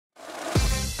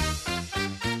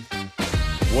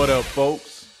What up,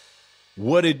 folks?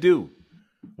 What it do?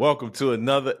 Welcome to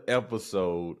another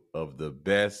episode of the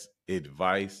Best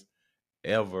Advice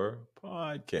Ever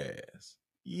podcast.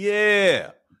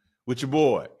 Yeah, with your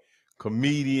boy,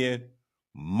 comedian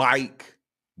Mike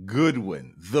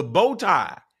Goodwin, the bow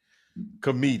tie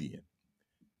comedian.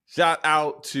 Shout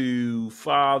out to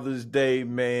Father's Day,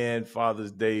 man.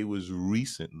 Father's Day was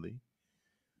recently.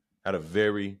 Had a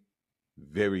very,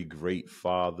 very great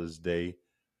Father's Day.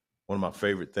 One of my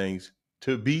favorite things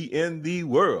to be in the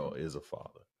world is a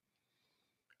father.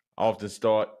 I often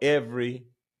start every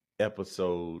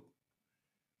episode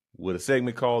with a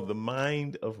segment called The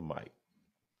Mind of Mike.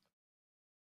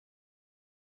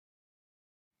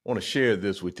 I want to share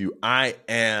this with you. I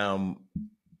am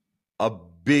a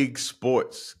big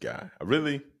sports guy. I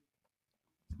really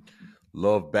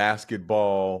love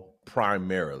basketball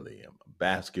primarily. I'm a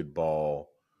basketball,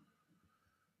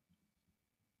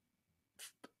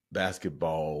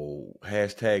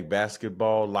 hashtag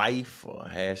basketball life, or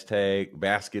hashtag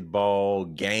basketball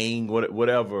gang,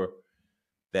 whatever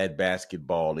that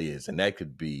basketball is. And that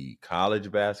could be college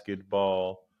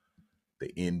basketball,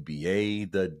 the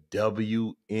NBA, the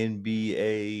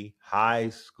WNBA, high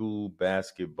school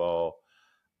basketball.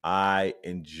 I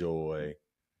enjoy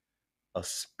a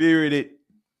spirited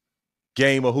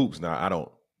game of hoops. Now, I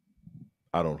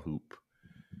don't hoop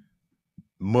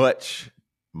much.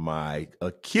 My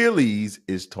Achilles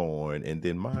is torn, and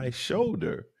then my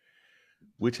shoulder,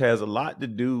 which has a lot to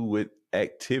do with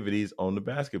activities on the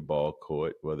basketball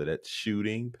court, whether that's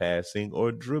shooting, passing,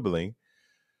 or dribbling,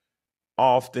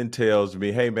 often tells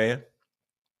me, hey, man,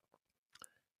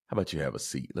 how about you have a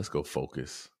seat? Let's go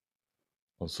focus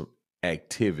on some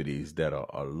activities that are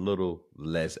a little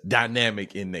less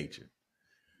dynamic in nature.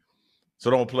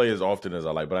 So don't play as often as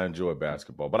I like, but I enjoy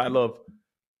basketball. But I love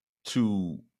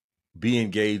to be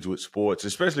engaged with sports,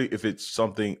 especially if it's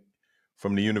something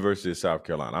from the University of South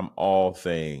Carolina. I'm all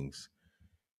things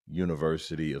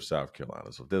University of South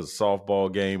Carolina. So if there's a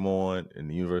softball game on and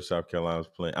the University of South Carolina is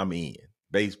playing, I'm in.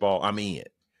 Baseball, I'm in.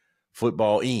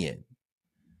 Football, in.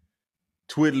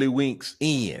 Twiddlywinks,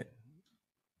 in.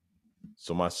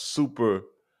 So my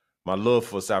love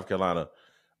for South Carolina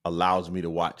allows me to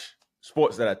watch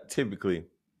sports that I typically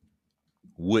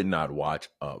would not watch.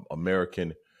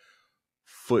 American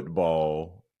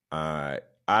football. I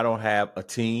don't have a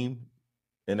team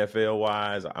NFL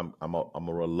wise. I'm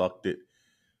a reluctant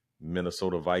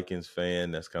Minnesota Vikings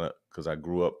fan. That's kind of because I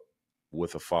grew up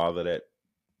with a father that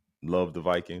loved the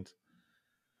Vikings.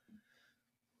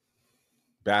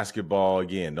 Basketball,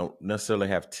 again, don't necessarily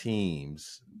have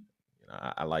teams.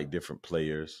 I like different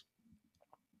players.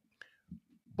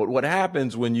 But what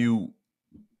happens when you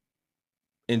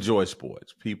enjoy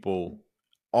sports? People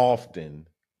often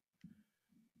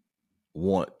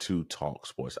want to talk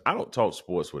sports. I don't talk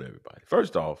sports with everybody.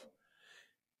 First off,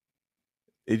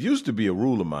 it used to be a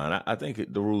rule of mine. I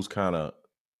think the rules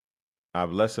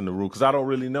I've lessened the rule because I don't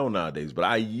really know nowadays, but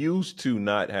I used to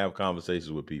not have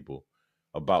conversations with people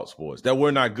about sports that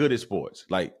were not good at sports.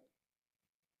 Like,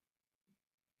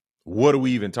 what are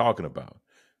we even talking about?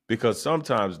 Because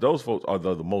sometimes those folks are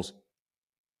the most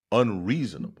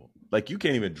unreasonable. Like, you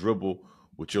can't even dribble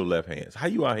with your left hands. How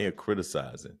you out here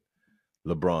criticizing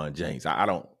LeBron James? I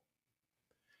don't.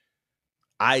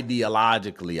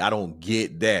 Ideologically, I don't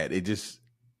get that. It just,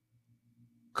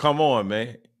 come on,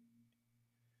 man.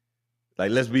 Like,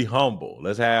 let's be humble.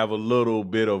 Let's have a little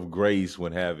bit of grace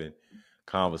when having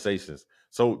conversations.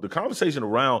 So the conversation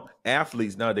around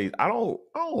athletes nowadays, I don't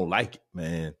like it,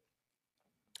 man.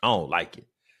 I don't like it.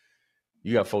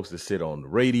 You got folks that sit on the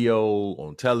radio,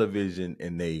 on television,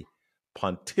 and they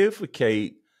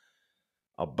pontificate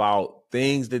about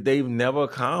things that they've never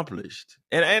accomplished.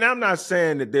 And I'm not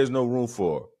saying that there's no room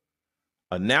for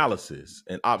analysis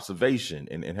and observation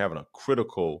and having a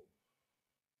critical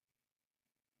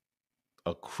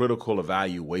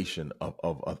evaluation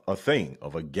of a thing,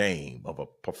 of a game, of a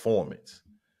performance.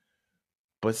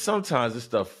 But sometimes this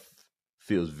stuff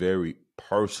feels very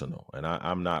personal, and I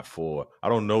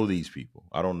don't know these people.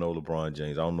 I don't know LeBron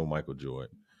James. I don't know Michael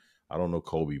Jordan. I don't know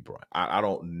Kobe Bryant. I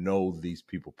don't know these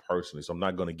people personally, so I'm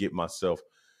not going to get myself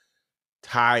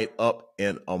tied up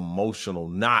in emotional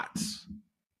knots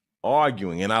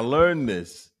arguing. And I learned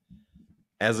this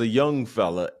as a young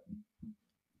fella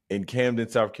in Camden,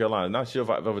 South Carolina. Not sure if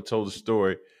I've ever told the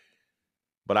story,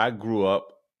 but I grew up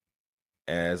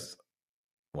I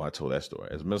told that story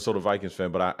as a Minnesota Vikings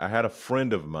fan, but I had a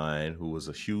friend of mine who was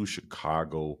a huge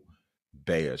Chicago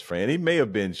Bears fan. He may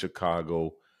have been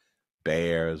Chicago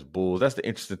Bears, Bulls. That's the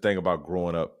interesting thing about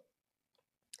growing up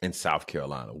in South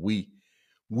Carolina. We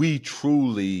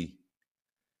truly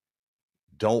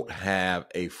don't have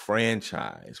a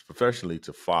franchise professionally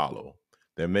to follow.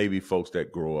 There may be folks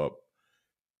that grow up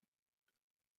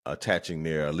attaching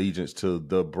their allegiance to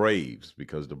the Braves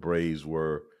because the Braves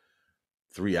were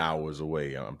 3 hours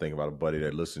away. I'm thinking about a buddy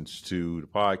that listens to the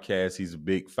podcast. He's a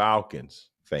big Falcons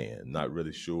fan, not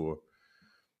really sure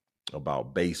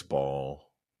about baseball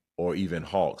or even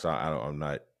Hawks. I'm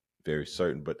not very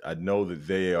certain, but I know that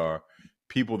they are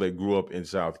people that grew up in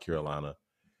South Carolina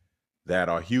that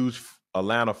are huge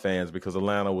Atlanta fans because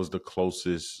Atlanta was the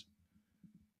closest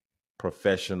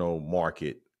professional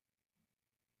market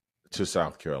to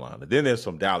South Carolina. Then there's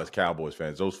some Dallas Cowboys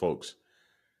fans. Those folks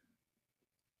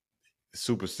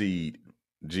supersede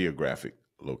geographic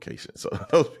location. So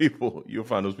those people, you'll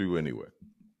find those people anywhere.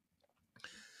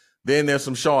 Then there's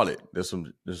some Charlotte. There's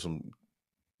some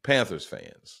Panthers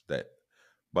fans that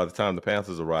by the time the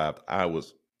Panthers arrived, I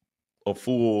was a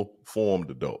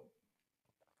full-formed adult.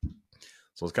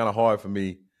 So it's kind of hard for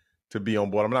me to be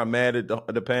on board. I'm not mad at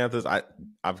the Panthers.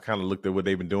 I've kind of looked at what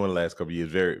they've been doing the last couple of years,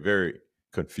 very, very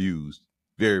confused,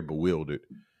 very bewildered.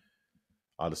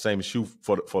 The same issue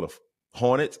for the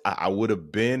Hornets. I would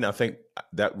have been. I think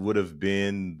that would have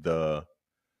been the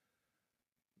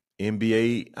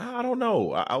NBA. I don't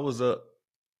know. I was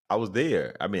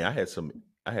there. I mean, I had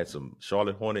some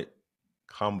Charlotte Hornet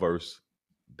Converse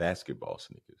basketball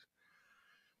sneakers.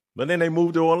 But then they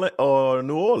moved to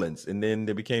New Orleans, and then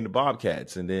they became the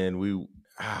Bobcats, and then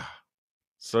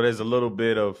so there's a little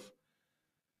bit of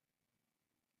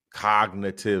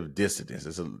cognitive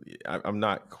dissonance. I'm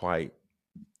not quite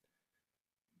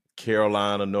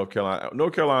Carolina, North Carolina.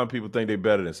 North Carolina people think they're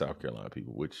better than South Carolina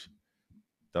people, which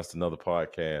that's another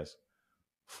podcast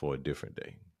for a different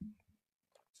day.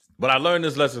 But I learned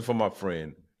this lesson from my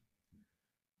friend,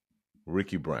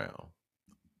 Ricky Brown.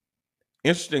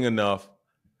 Interesting enough,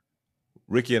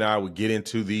 Ricky and I would get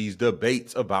into these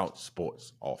debates about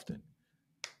sports often.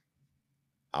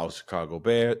 I was Chicago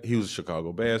Bears. He was a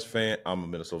Chicago Bears fan. I'm a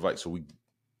Minnesota Vikings. So we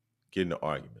get into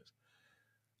arguments.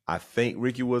 I think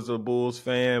Ricky was a Bulls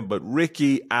fan, but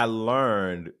Ricky, I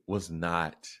learned, was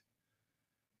not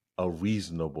a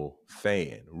reasonable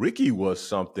fan. Ricky was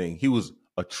something, he was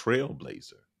a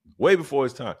trailblazer. Way before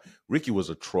his time, Ricky was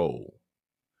a troll.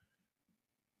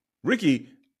 Ricky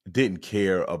didn't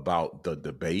care about the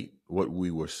debate, what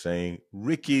we were saying.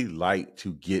 Ricky liked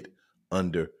to get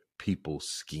under people's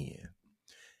skin.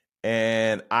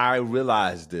 And I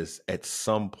realized this at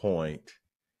some point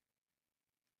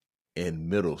in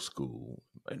middle school.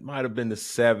 It might have been the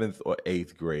 7th or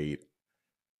 8th grade.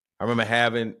 I remember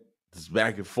having this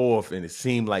back and forth, and it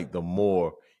seemed like the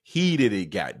more heated it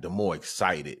got, the more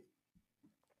excited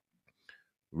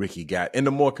Ricky got, and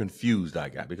the more confused I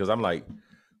got, because I'm like,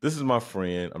 this is my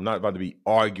friend. I'm not about to be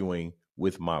arguing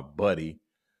with my buddy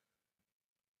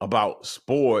about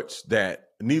sports that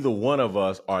neither one of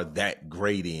us are that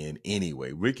great in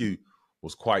anyway. Ricky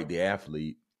was quite the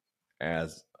athlete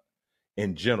as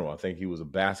in general. I think he was a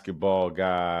basketball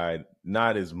guy,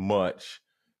 not as much.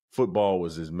 Football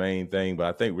was his main thing, but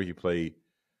I think Ricky played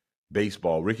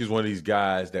baseball. Ricky's one of these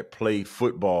guys that played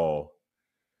football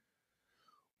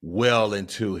well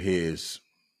into his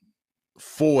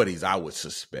 40s, I would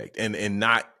suspect, and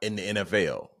not in the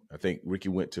NFL. I think Ricky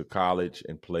went to college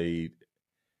and played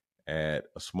at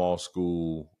a small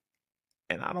school,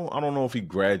 and I don't know if he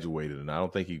graduated, and I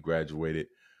don't think he graduated,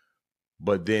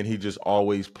 but then he just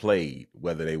always played,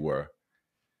 whether they were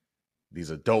these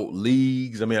adult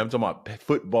leagues. I mean, I'm talking about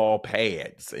football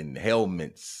pads and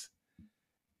helmets,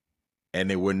 and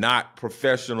they were not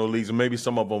professional leagues. Maybe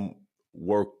some of them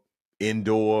were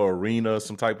indoor arena,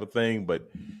 some type of thing, but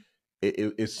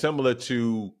it's similar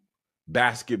to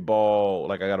basketball.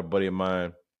 Like, I got a buddy of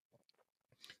mine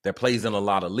that plays in a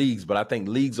lot of leagues, but I think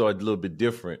leagues are a little bit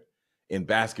different in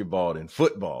basketball than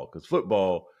football, because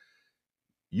football,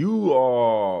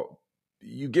 you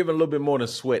give a little bit more than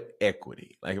sweat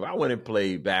equity. Like, if I went and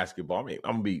played basketball, I mean,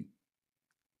 I'm gonna be,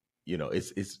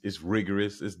 it's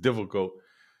rigorous, it's difficult.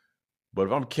 But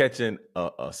if I'm catching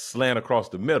a slant across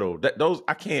the middle, those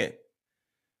I can't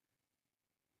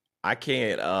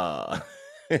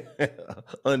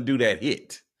undo that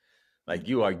hit. Like,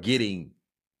 you are getting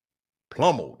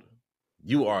pummeled.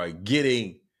 You are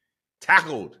getting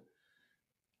tackled.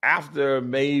 After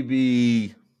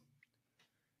maybe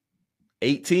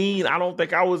 18, I don't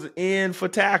think I was in for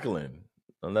tackling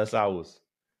unless I was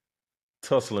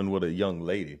tussling with a young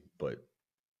lady. But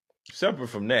separate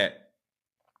from that,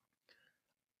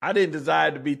 I didn't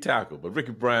desire to be tackled. But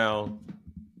Ricky Brown,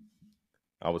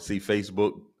 I would see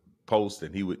Facebook posts,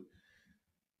 and he would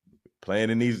playing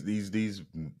in these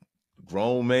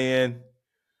grown man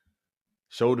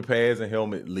shoulder pads and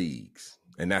helmet leagues.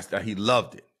 And that's that. He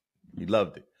loved it. He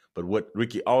loved it. But what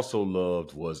Ricky also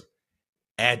loved was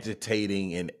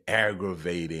agitating and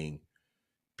aggravating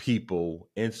people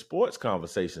in sports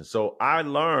conversations. So I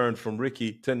learned from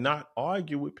Ricky to not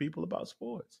argue with people about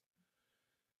sports,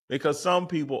 because some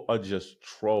people are just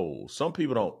trolls. Some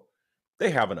people don't,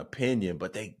 they have an opinion,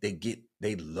 but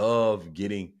they love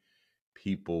getting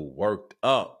people worked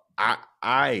up.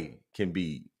 I can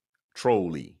be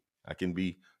trolly. I can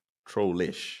be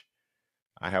trollish.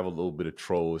 I have a little bit of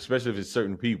troll, especially if it's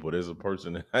certain people. There's a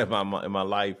person in my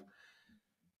life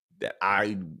that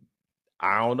I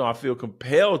don't know. I feel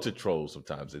compelled to troll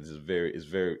sometimes. It's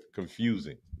very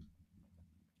confusing.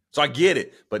 So I get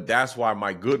it, but that's why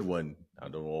my good one. I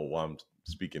don't know why I'm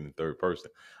speaking in third person.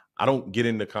 I don't get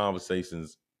into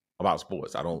conversations about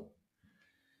sports. I don't.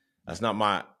 That's not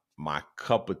my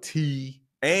cup of tea.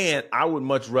 And I would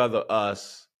much rather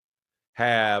us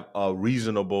have a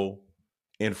reasonable,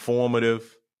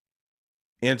 informative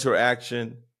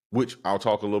interaction, which I'll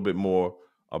talk a little bit more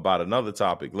about another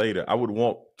topic later. I would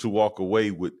want to walk away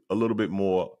with a little bit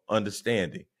more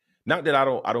understanding. Not that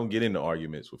I don't get into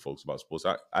arguments with folks about sports.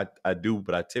 I do,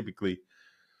 but I typically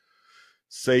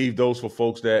save those for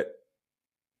folks that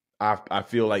I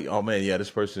feel like, oh man, yeah,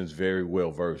 this person is very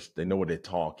well versed. They know what they're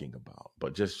talking about.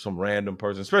 But just some random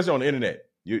person, especially on the internet,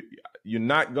 you're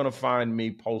not gonna find me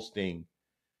posting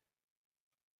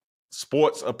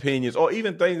sports opinions or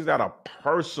even things that are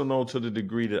personal to the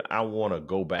degree that I want to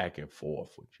go back and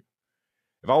forth with you.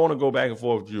 If I want to go back and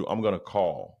forth with you, I'm gonna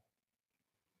call.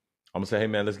 I'm gonna say, hey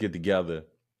man, let's get together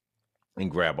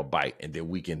and grab a bite, and then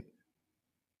we can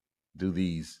do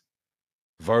these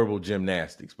verbal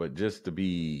gymnastics. But just to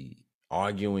be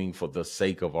arguing for the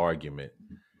sake of argument,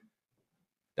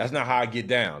 that's not how I get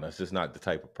down. That's just not the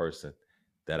type of person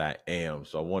that I am.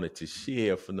 So I wanted to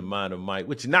share from the mind of Mike,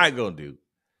 what you're not gonna do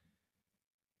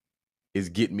is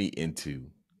get me into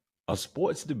a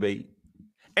sports debate.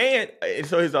 And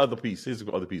so here's the other piece.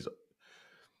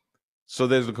 So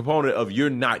there's a component of you're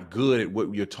not good at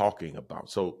what you're talking about.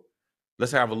 So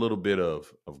let's have a little bit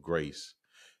of grace.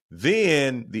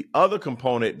 Then the other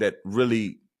component that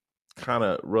really kind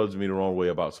of rubs me the wrong way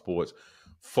about sports,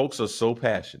 folks are so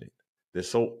passionate. They're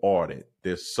so ardent.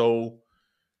 They're so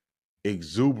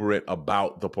exuberant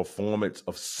about the performance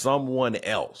of someone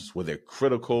else, where they're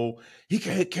critical. He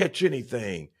can't catch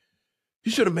anything. He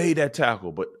should have made that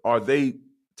tackle. But are they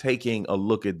taking a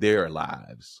look at their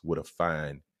lives with a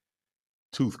fine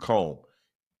tooth comb?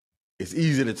 It's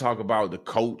easy to talk about the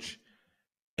coach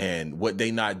and what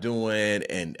they not doing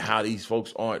and how these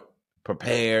folks aren't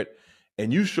prepared.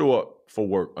 And you show up for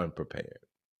work unprepared.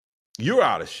 You're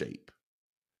out of shape.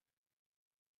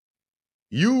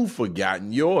 You've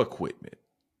forgotten your equipment.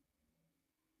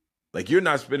 Like, you're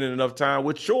not spending enough time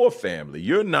with your family.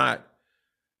 You're not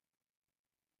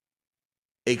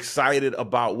excited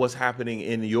about what's happening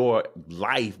in your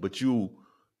life, but you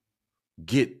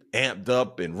get amped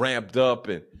up and ramped up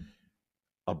and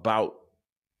about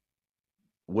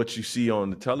what you see on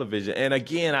the television. And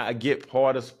again, I get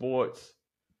part of sports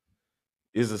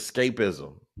is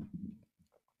escapism.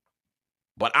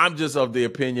 But I'm just of the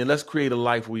opinion, let's create a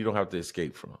life where you don't have to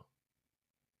escape from.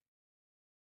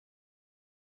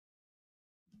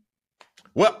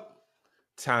 Well,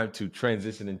 time to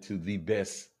transition into the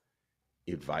best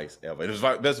advice ever.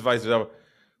 Best advice ever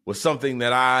was something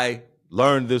that I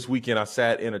learned this weekend. I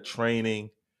sat in a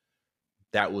training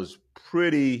that was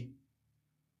pretty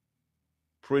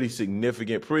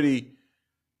significant, pretty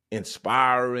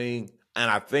inspiring.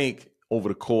 And I think over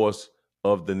the course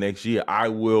of the next year, I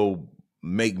will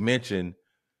make mention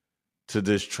to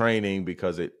this training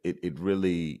because it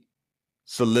really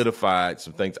solidified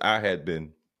some things I had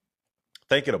been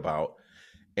thinking about,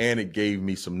 and it gave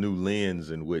me some new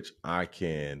lens in which I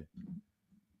can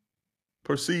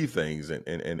perceive things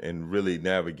and really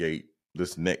navigate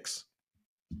this next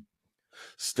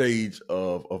stage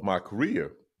of my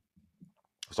career.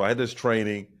 So I had this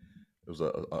training. It was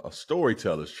a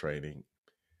storyteller's training.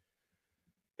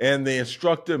 And the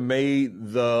instructor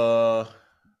made the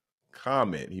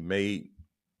comment.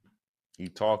 He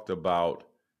talked about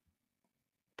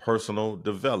personal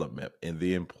development and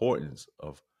the importance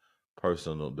of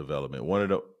personal development. One of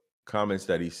the comments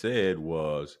that he said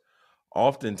was,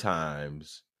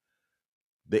 oftentimes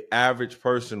the average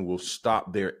person will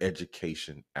stop their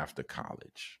education after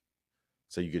college.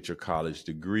 So you get your college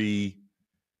degree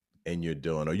and you're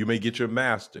done, or you may get your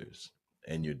master's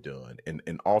and you're done.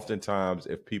 And oftentimes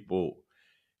if people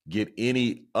get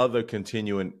any other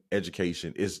continuing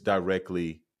education, it's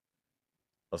directly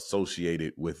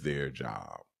associated with their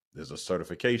job. There's a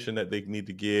certification that they need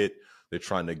to get. They're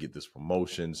trying to get this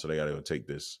promotion, so they got to go take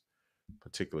this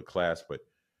particular class, but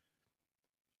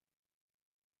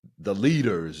the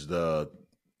leaders, the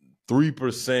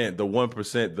 3%, the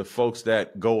 1%, the folks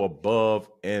that go above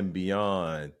and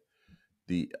beyond,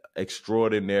 the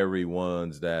extraordinary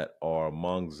ones that are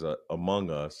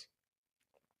among us,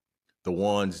 the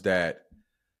ones that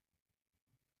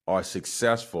are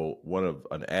successful. One of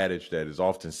an adage that is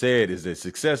often said is that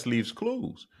success leaves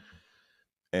clues.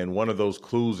 And one of those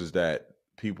clues is that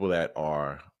people that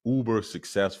are uber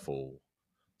successful,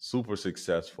 super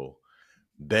successful,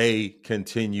 they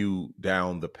continue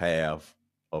down the path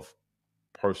of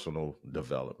personal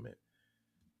development.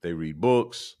 They read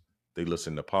books, they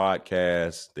listen to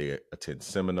podcasts, they attend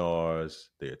seminars,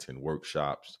 they attend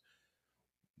workshops.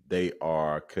 They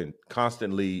are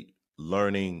constantly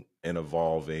learning and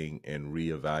evolving and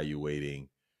reevaluating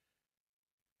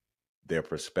their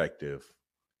perspective,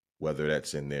 whether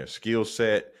that's in their skill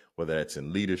set, whether that's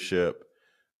in leadership,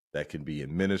 that can be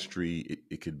in ministry,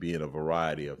 it could be in a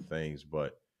variety of things.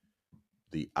 But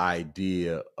the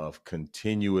idea of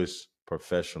continuous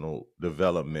professional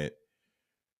development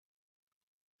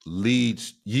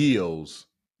yields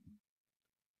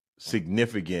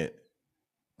significant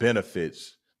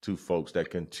benefits to folks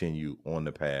that continue on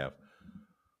the path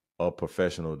of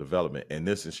professional development. And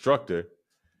this instructor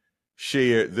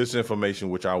shared this information,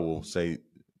 which I will say,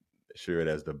 share it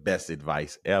as the best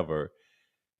advice ever.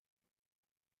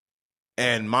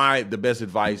 And the best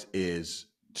advice is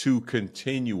to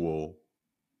continual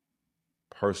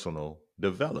personal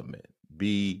development.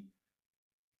 Be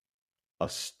a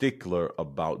stickler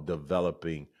about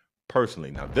developing personally.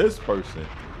 Now, this person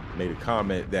made a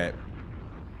comment that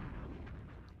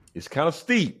is kind of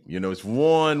steep. You know, it's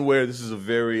one where this is a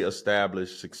very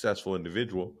established, successful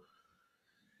individual.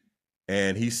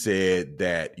 And he said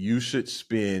that you should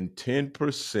spend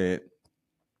 10%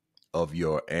 of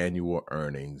your annual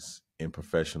earnings in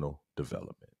professional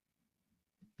development.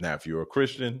 Now, if you're a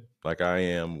Christian like I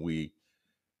am,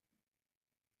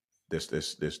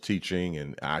 there's teaching,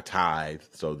 and I tithe.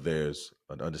 So there's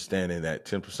an understanding that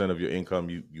 10% of your income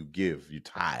you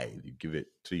tithe, you give it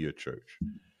to your church.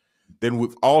 Then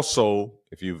we've also,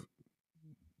 if you've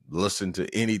listened to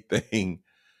anything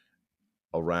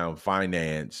around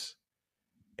finance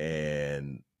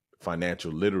and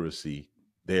financial literacy,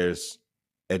 there's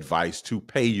advice to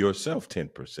pay yourself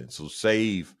 10%. So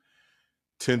save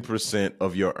 10%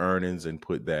 of your earnings and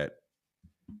put that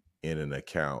in an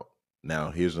account.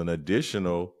 Now, here's an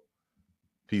additional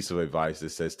piece of advice that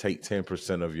says take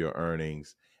 10% of your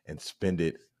earnings and spend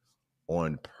it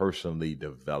on personally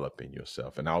developing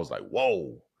yourself. And I was like,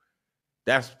 whoa,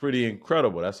 that's pretty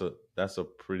incredible. That's a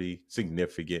pretty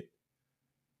significant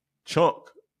chunk.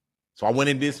 So I went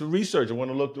and did some research. I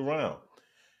went and looked around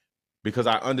because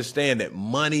I understand that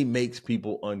money makes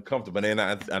people uncomfortable. And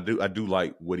I do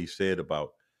like what he said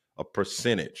about a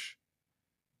percentage.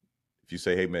 If you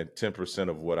say, hey man, 10%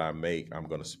 of what I make, I'm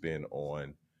going to spend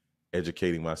on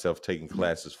educating myself, taking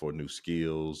classes for new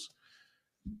skills.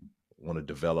 I want to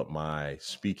develop my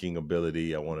speaking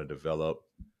ability. I want to develop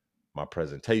my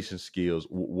presentation skills,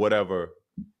 whatever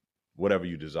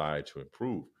you desire to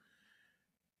improve.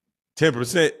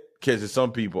 10% catches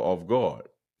some people off guard.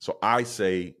 So I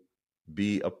say,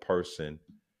 be a person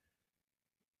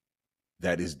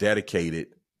that is dedicated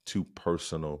to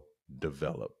personal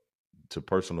development.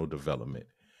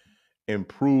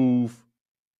 Improve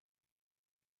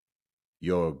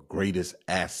your greatest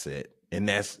asset, and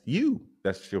that's you.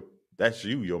 That's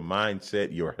you, your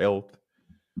mindset, your health,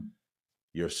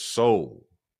 your soul,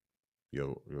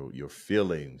 your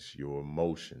feelings, your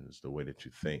emotions, the way that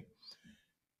you think.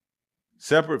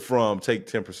 Separate from take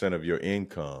 10% of your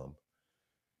income,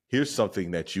 here's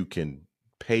something that you can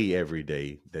pay every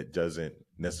day that doesn't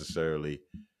necessarily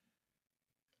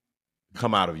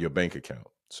come out of your bank account,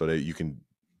 so that you can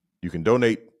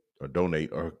donate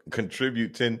or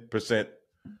contribute 10%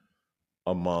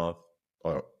 a month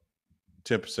or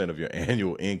 10% of your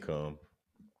annual income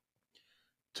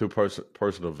to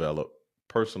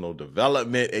personal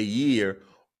development a year,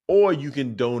 or you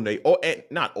can donate,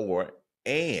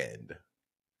 and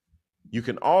you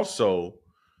can also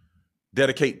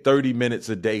dedicate 30 minutes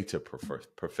a day to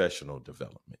professional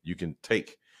development. You can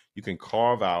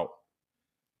carve out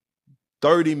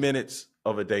 30 minutes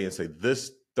of a day and say,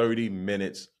 this 30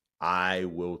 minutes I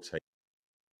will take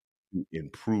to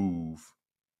improve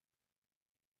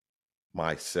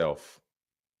myself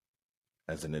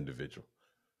as an individual.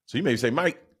 So you may say,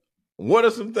 Mike, what are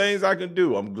some things I can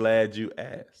do? I'm glad you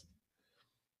asked.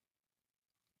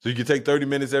 So you can take 30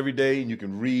 minutes every day and you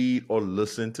can read or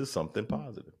listen to something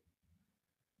positive.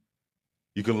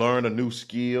 You can learn a new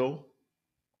skill.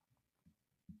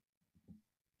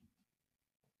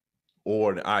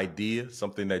 or an idea,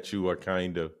 something that you are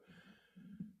kind of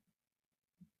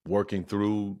working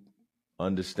through,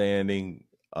 understanding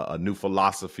a new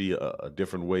philosophy, a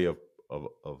different way of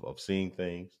seeing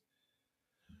things.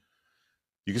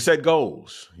 You can set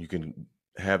goals. You can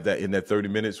have that in that 30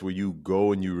 minutes where you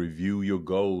go and you review your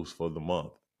goals for the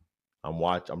month.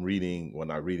 I'm reading, well,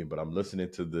 not reading, but I'm listening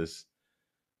to this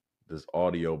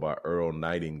audio by Earl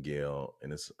Nightingale,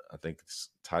 and I think it's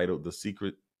titled "The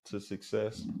Secret to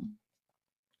Success,"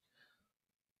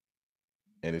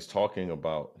 and it's talking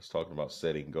about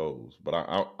setting goals. But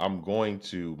I'm going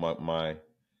to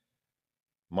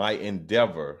my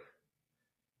endeavor.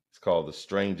 It's called "The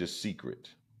Strangest Secret"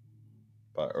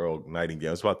 by Earl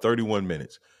Nightingale. It's about 31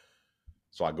 minutes.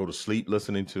 So I go to sleep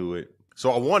listening to it.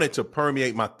 So I wanted to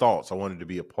permeate my thoughts. I wanted to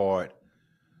be a part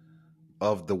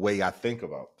of the way I think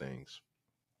about things.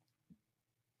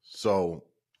 So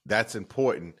that's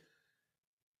important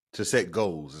to set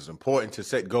goals. It's important to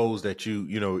set goals that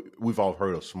we've all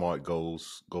heard of SMART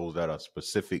goals, goals that are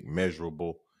specific,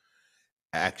 measurable,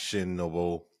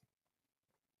 actionable,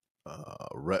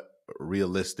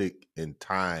 realistic, and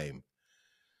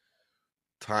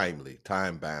timely,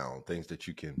 time bound, things that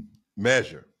you can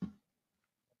measure.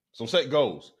 So set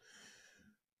goals.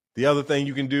 The other thing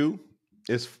you can do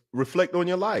is reflect on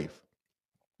your life.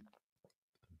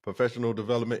 Professional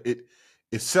development,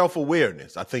 it's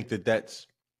self-awareness. I think that's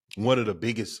one of the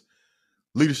biggest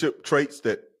leadership traits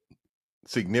that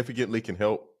significantly can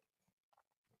help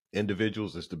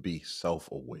individuals is to be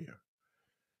self-aware.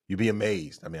 You'd be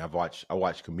amazed. I mean, I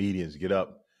watch comedians get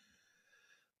up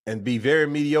and be very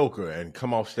mediocre and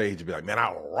come off stage and be like, man,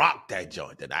 I rocked that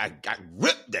joint and I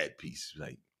ripped that piece.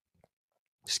 Like,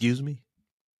 excuse me?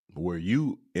 Were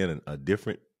you in a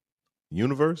different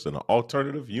universe, an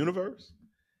alternative universe?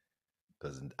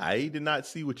 Because I did not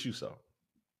see what you saw.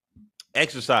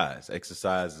 Exercise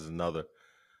is another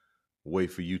way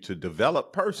for you to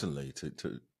develop personally,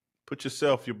 to put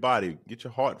yourself, your body, get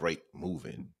your heart rate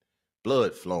moving,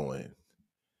 blood flowing,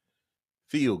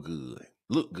 feel good,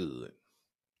 look good.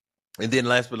 And then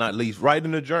last but not least, write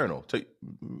in a journal.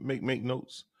 Make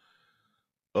notes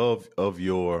of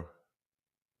your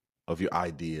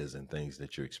ideas and things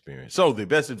that you're experiencing. So the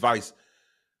best advice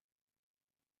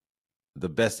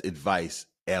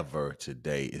ever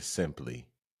today is simply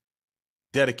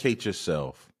dedicate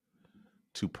yourself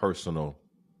to personal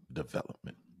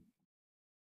development.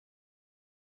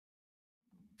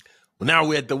 Well, now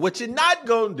we're at the what you're not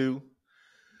gonna do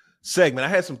segment. I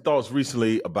had some thoughts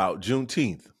recently about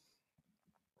Juneteenth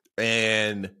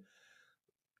and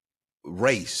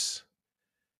race.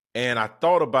 And I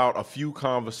thought about a few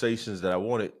conversations that I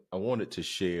wanted to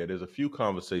share. There's a few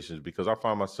conversations because I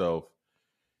find myself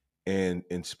in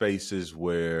spaces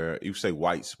where you say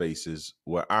white spaces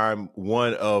where I'm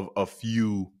one of a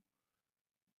few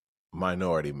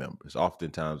minority members.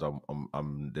 Oftentimes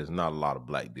I'm there's not a lot of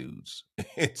black dudes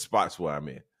in spots where I'm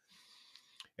in.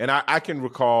 And I can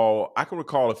recall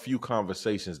a few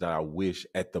conversations that I wish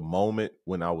at the moment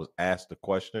when I was asked the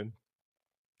question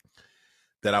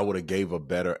that I would have gave a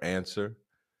better answer.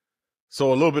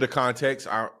 So a little bit of context.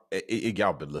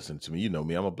 Y'all been listening to me. You know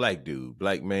me. I'm a black dude,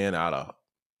 black man out of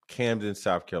Camden,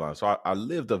 South Carolina. So I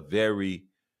lived a very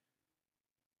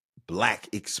black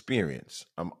experience.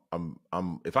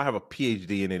 If I have a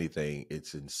PhD in anything,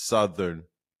 it's in Southern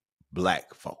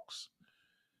black folks.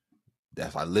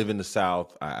 I live in the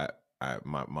South.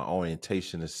 My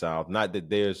orientation is South. Not that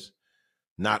there's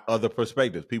not other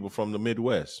perspectives. People from the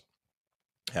Midwest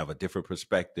have a different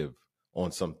perspective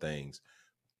on some things.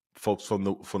 Folks from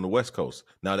the West Coast.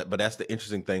 But that's the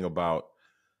interesting thing about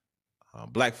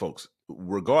black folks.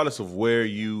 Regardless of where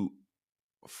you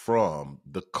from,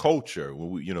 the culture.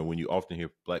 When you often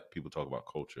hear black people talk about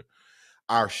culture,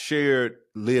 our shared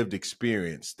lived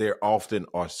experience, there often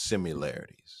are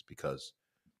similarities because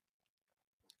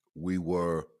we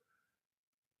were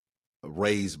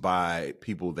raised by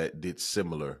people that did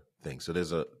similar things. So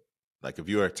there's if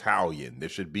you're Italian, there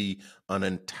should be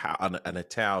an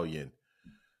Italian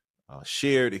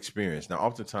shared experience. Now,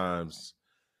 oftentimes,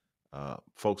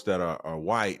 folks that are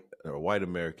white or white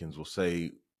Americans will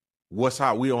say, "What's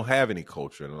how we don't have any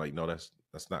culture?" And I'm like, no, that's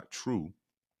not true.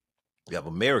 We have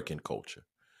American culture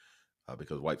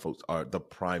because white folks are the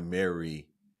primary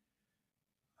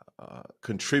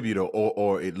contributor,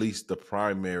 or at least the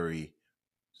primary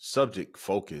subject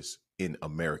focus in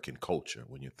American culture.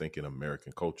 When you're thinking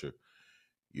American culture,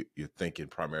 you're thinking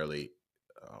primarily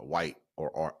white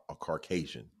or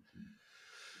Caucasian.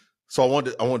 So I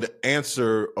wanted to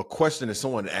answer a question that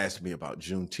someone asked me about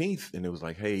Juneteenth, and it was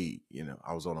like, hey,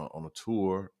 I was on a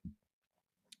tour,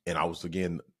 and I was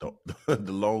again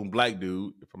the lone black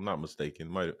dude I'm not mistaken.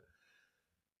 Might have.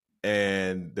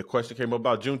 And the question came up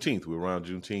about Juneteenth. We were around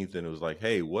Juneteenth, and it was like,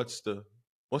 hey, what's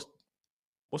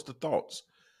what's the thoughts?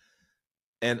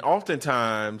 And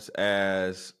oftentimes,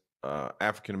 as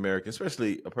African American,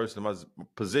 especially a person in my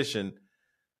position,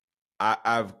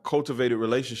 I've cultivated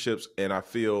relationships, and I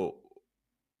feel,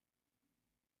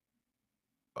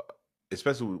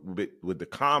 especially with the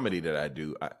comedy that I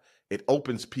do, it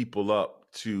opens people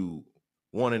up to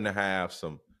wanting to have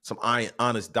some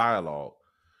honest dialogue.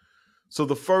 So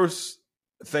the first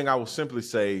thing I will simply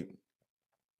say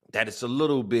that it's a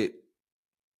little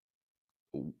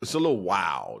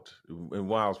wild, and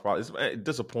wild's probably it's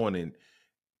disappointing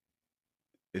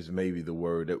is maybe the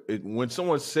word. When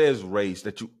someone says race,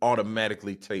 that you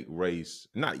automatically take race,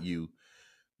 not you,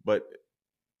 but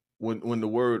when the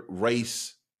word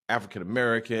race, African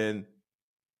American,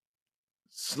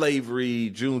 slavery,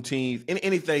 Juneteenth,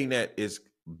 anything that is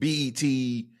BET,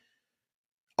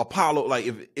 Apollo, like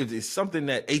if it's something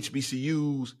that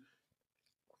HBCUs,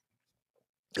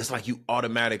 it's like you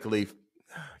automatically,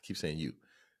 I keep saying you,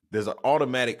 there's an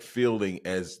automatic feeling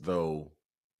as though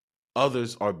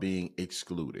others are being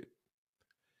excluded.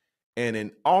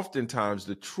 And oftentimes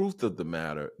the truth of the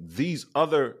matter, these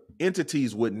other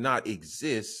entities would not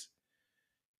exist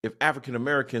if African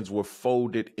Americans were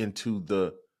folded into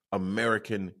the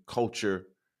American culture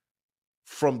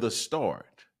from the start.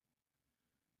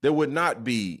 There would not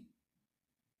be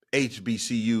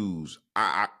HBCUs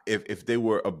if they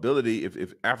were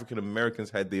if African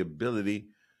Americans had the ability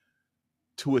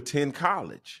to attend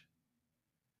college.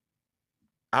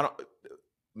 I don't.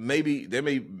 Maybe there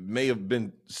may have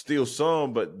been still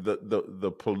some, but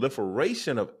the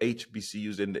proliferation of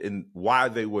HBCUs and why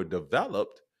they were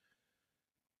developed,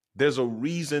 there's a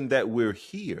reason that we're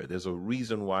here. There's a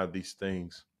reason why these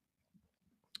things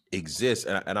exist,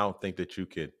 and I don't think that you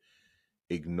can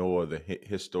ignore the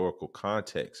historical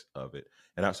context of it.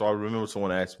 And so I remember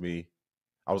someone asked me,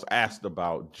 I was asked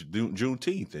about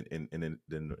Juneteenth and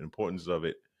the importance of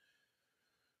it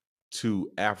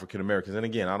to African Americans. And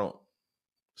again, I don't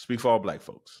speak for all Black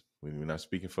folks. We're not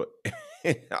speaking for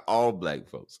all Black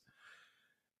folks.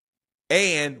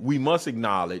 And we must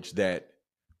acknowledge that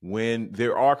when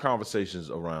there are conversations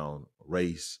around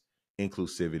race,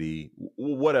 inclusivity,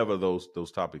 whatever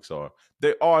those topics are,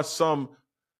 there are some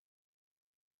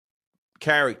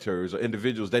characters or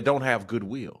individuals that don't have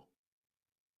goodwill.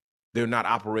 They're not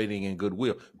operating in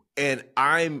goodwill. And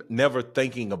I'm never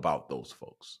thinking about those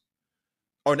folks.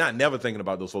 Or not never thinking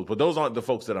about those folks, but those aren't the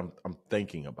folks that I'm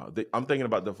thinking about. I'm thinking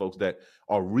about the folks that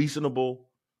are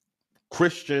reasonable,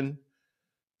 Christian,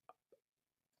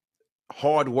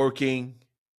 hardworking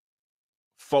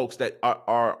folks that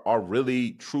are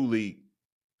really truly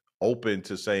open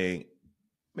to saying,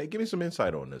 "Man, give me some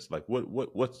insight on this. Like,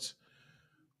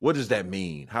 what does that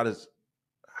mean? How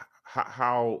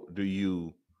do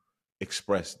you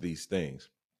express these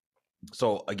things?"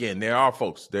 So again, there are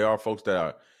folks that are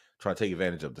trying to take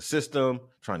advantage of the system,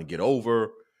 trying to get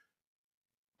over,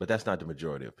 but that's not the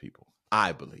majority of people,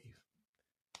 I believe.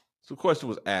 So the question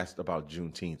was asked about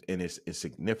Juneteenth and its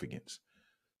significance.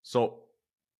 So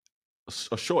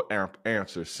a short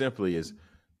answer simply is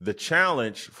the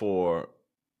challenge for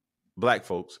Black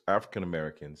folks, African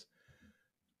Americans,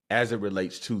 as it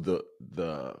relates to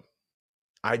the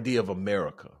idea of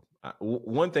America.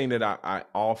 One thing that I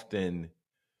often,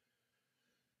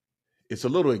 it's a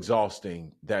little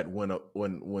exhausting that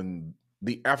when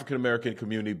the African American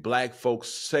community, Black folks,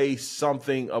 say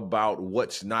something about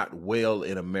what's not well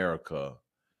in America,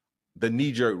 the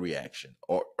knee-jerk reaction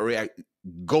or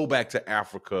go back to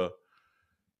Africa,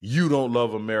 you don't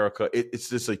love America. It's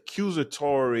this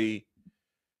accusatory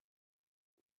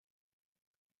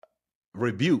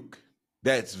rebuke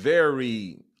that's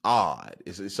very odd.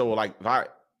 It's so like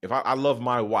if I love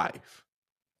my wife,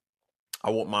 I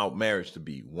want my marriage to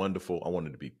be wonderful. I want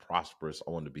it to be prosperous.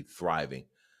 I want it to be thriving.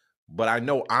 But I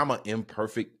know I'm an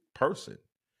imperfect person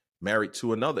married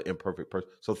to another imperfect person.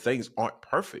 So things aren't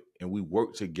perfect, and we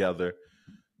work together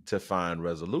to find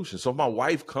resolution. So if my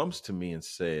wife comes to me and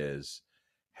says,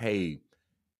 "Hey,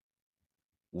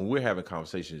 when we're having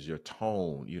conversations, your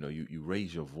tone, you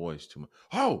raise your voice too much."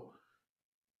 Oh,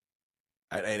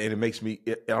 and it makes me,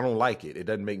 I don't like it. It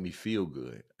doesn't make me feel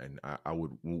good. And I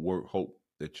would hope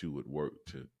that you would work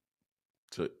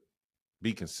to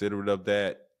be considerate of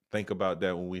that. Think about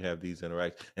that when we have these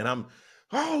interactions. And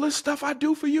all this stuff I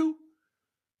do for you.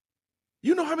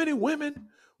 You know how many women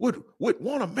would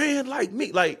want a man like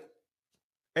me? Like,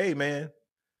 hey, man,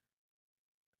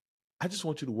 I just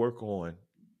want you to work on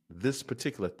this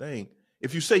particular thing.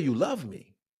 If you say you love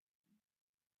me,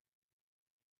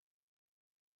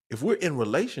 if we're in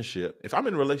relationship, if I'm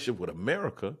in a relationship with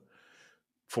America,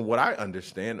 from what I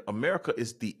understand, America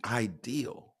is the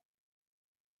ideal.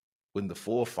 When the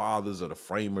forefathers or the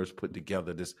framers put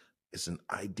together this, it's an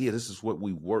idea. This is what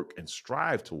we work and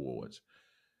strive towards.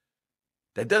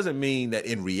 That doesn't mean that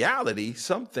in reality,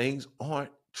 some things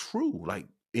aren't true. Like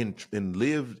in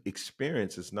lived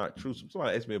experience, it's not true.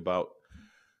 Somebody asked me about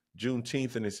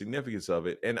Juneteenth and the significance of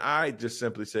it. And I just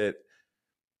simply said,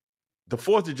 the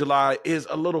 4th of July is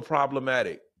a little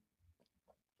problematic.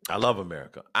 I love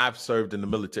America. I've served in the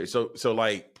military. So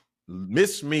like,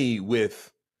 miss me with,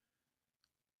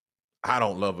 I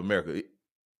don't love America.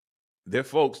 There are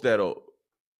folks that'll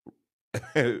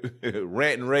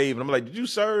rant and rave. And I'm like, did you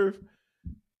serve?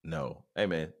 No. Hey,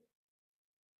 man,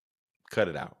 cut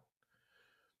it out.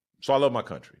 So I love my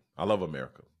country. I love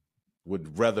America.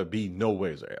 Would rather be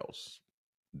nowhere else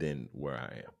than where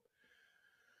I am.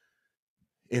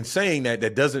 In saying that,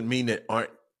 that doesn't mean that aren't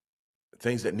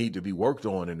things that need to be worked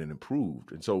on and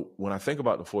improved. And so when I think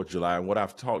about the 4th of July and what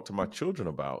I've talked to my children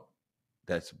about,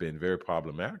 that's been very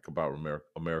problematic about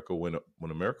America when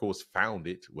America was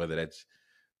founded, whether that's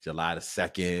July the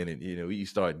 2nd, and you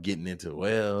start getting into,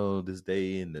 well, this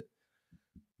day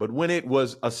but when it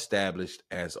was established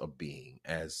as a being,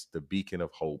 as the beacon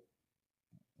of hope,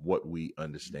 what we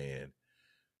understand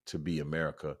to be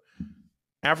America,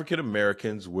 African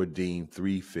Americans were deemed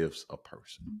 3/5 a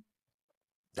person.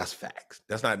 That's facts.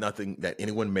 That's not nothing that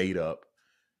anyone made up.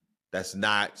 That's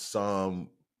not some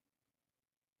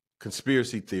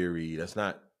conspiracy theory. That's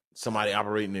not somebody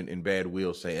operating in bad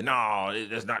will saying, no,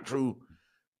 that's not true.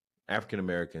 African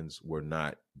Americans were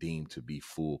not deemed to be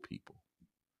full people.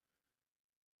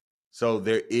 So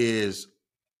there is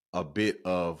a bit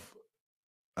of,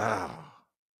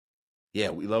 yeah,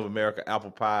 we love America,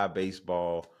 apple pie,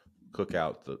 baseball,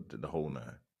 cookout, the whole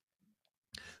nine.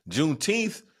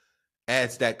 Juneteenth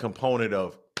adds that component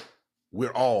of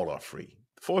we're all are free.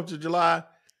 4th of July,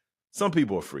 some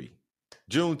people are free.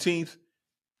 Juneteenth,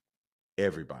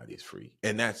 everybody is free.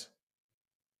 And that's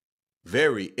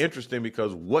very interesting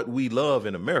because what we love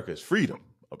in America is freedom.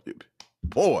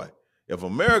 Boy, if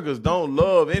Americans don't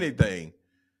love anything,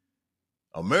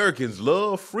 Americans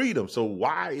love freedom. So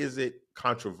why is it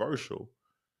controversial?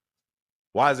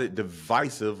 Why is it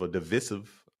divisive or divisive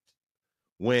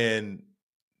when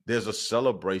there's a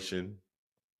celebration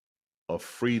of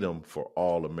freedom for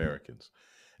all Americans?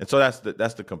 And so that's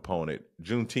the component.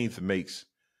 Juneteenth makes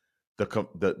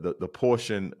the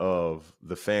portion of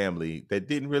the family that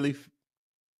didn't really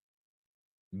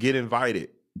get invited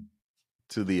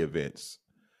to the events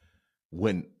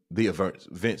when the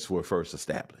events were first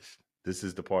established. This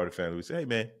is the part of the family we say, hey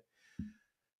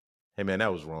man,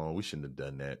 that was wrong. We shouldn't have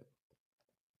done that.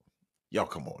 Y'all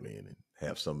come on in and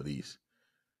have some of these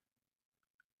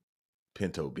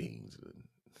pinto beans and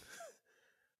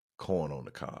corn on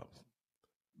the cob.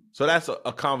 So that's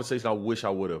a conversation I wish I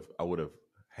would have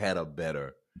had a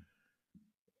better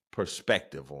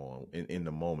perspective on in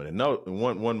the moment. And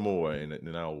one more, and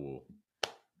then I will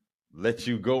let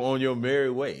you go on your merry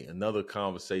way. Another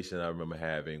conversation I remember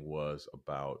having was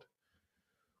about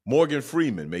Morgan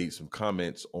Freeman made some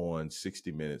comments on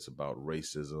 60 Minutes about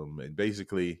racism. And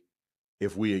basically,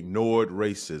 if we ignored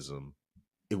racism,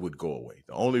 it would go away.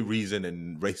 The only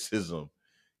reason racism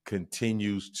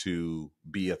continues to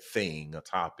be a thing, a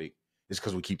topic, is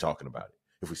because we keep talking about it.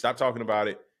 If we stop talking about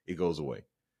it, it goes away.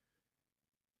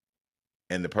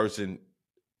 And the person,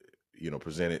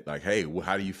 presented like, hey, well,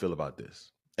 how do you feel about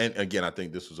this? And again, I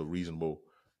think this was a reasonable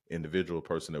individual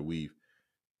person that we're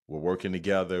working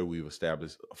together. We've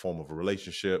established a form of a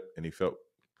relationship. And he felt,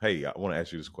 hey, I want to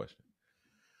ask you this question.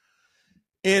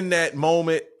 In that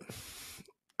moment,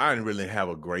 I didn't really have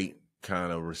a great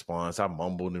kind of response. I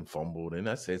mumbled and fumbled and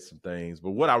I said some things.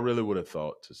 But what I really would have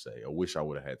thought to say, or wish I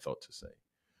would have had thought to say,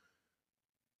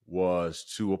 was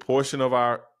to a portion of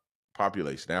our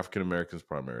population, African Americans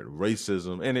primarily,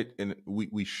 racism, and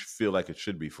we feel like it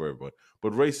should be for everyone,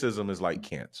 but racism is like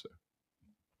cancer.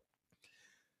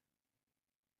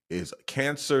 Is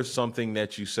cancer something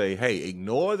that you say, hey,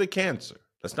 ignore the cancer.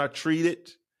 Let's not treat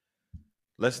it.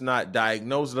 Let's not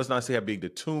diagnose it. Let's not say how big the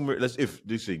tumor.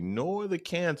 Just ignore the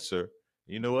cancer.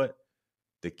 You know what?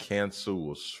 The cancer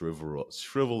will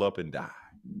shrivel up and die.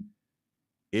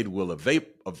 It will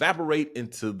evaporate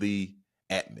into the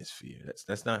atmosphere.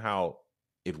 That's not how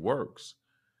it works.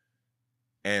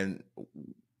 And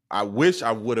I wish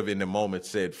I would have in the moment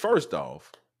said, first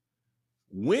off,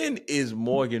 when is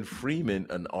Morgan Freeman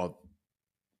an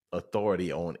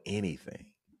authority on anything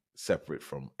separate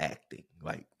from acting?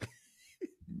 Like,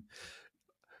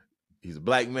 he's a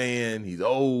black man. He's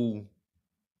old.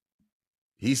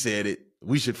 He said it.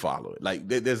 we should follow it. Like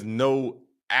there's no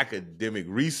academic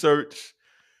research.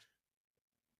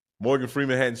 Morgan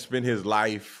Freeman hadn't spent his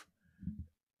life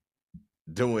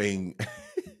doing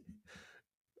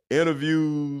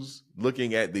interviews,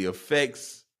 looking at the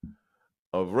effects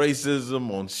of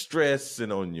racism on stress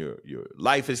and on your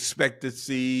life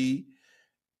expectancy,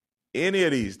 any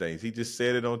of these things. He just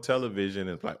said it on television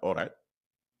and it's like, all right,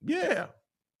 yeah,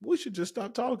 we should just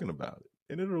stop talking about it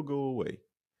and it'll go away.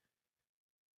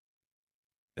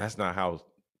 That's not how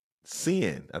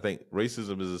sin. I think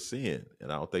racism is a sin,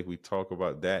 and I don't think we talk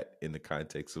about that in the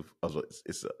context of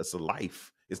it's a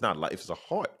life. It's not life. It's a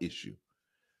heart issue.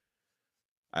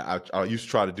 I used to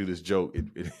try to do this joke.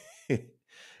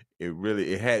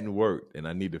 It hadn't worked, and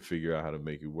I need to figure out how to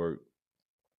make it work.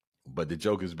 But the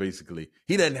joke is basically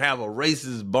he doesn't have a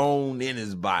racist bone in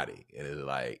his body, and it's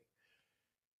like,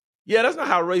 yeah, that's not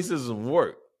how racism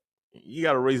works. He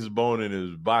got a racist bone in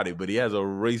his body, but he has a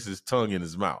racist tongue in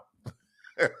his mouth.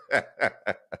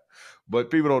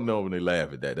 But people don't know when they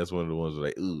laugh at that. That's one of the ones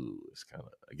where they, ooh, it's kind of,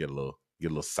 I get a little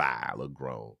sigh, a little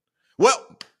groan.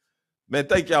 Well, man,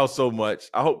 thank y'all so much.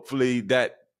 Hopefully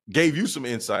that gave you some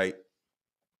insight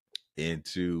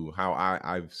into how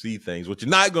I see things. What you're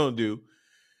not going to do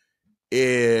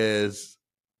is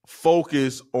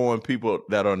focus on people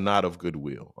that are not of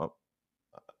goodwill.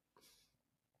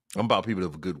 I'm about people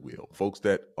of goodwill, folks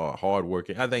that are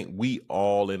hardworking. I think we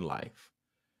all in life,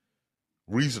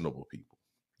 reasonable people,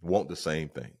 want the same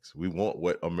things. We want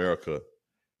what America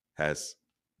has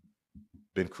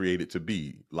been created to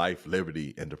be: life,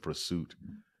 liberty, and the pursuit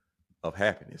of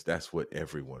happiness. That's what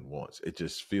everyone wants. It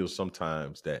just feels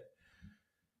sometimes that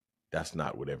that's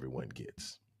not what everyone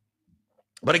gets.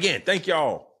 But again, thank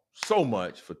y'all so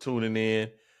much for tuning in.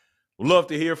 We'd love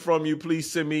to hear from you.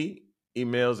 Please send me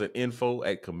emails at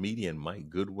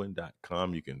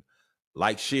info@comedianmikegoodwin.com. You can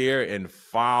like, share, and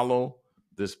follow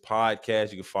this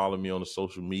podcast. You can follow me on the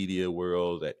social media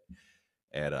world at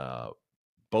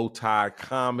Bowtie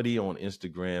Comedy on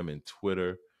Instagram and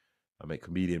Twitter. I'm at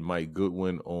Comedian Mike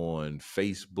Goodwin on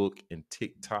Facebook and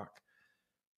TikTok.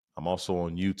 I'm also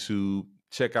on YouTube.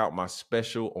 Check out my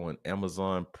special on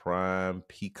Amazon Prime,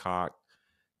 Peacock.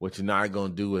 What you're not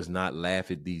going to do is not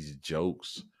laugh at these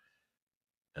jokes.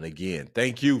 And again,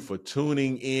 thank you for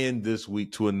tuning in this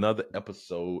week to another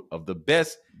episode of the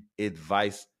Best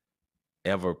Advice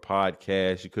Ever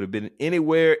podcast. You could have been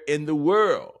anywhere in the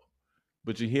world,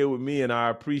 but you're here with me, and I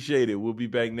appreciate it. We'll be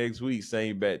back next week.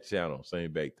 Same bat channel,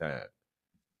 same bat time,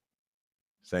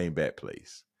 same bat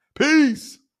place.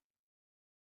 Peace.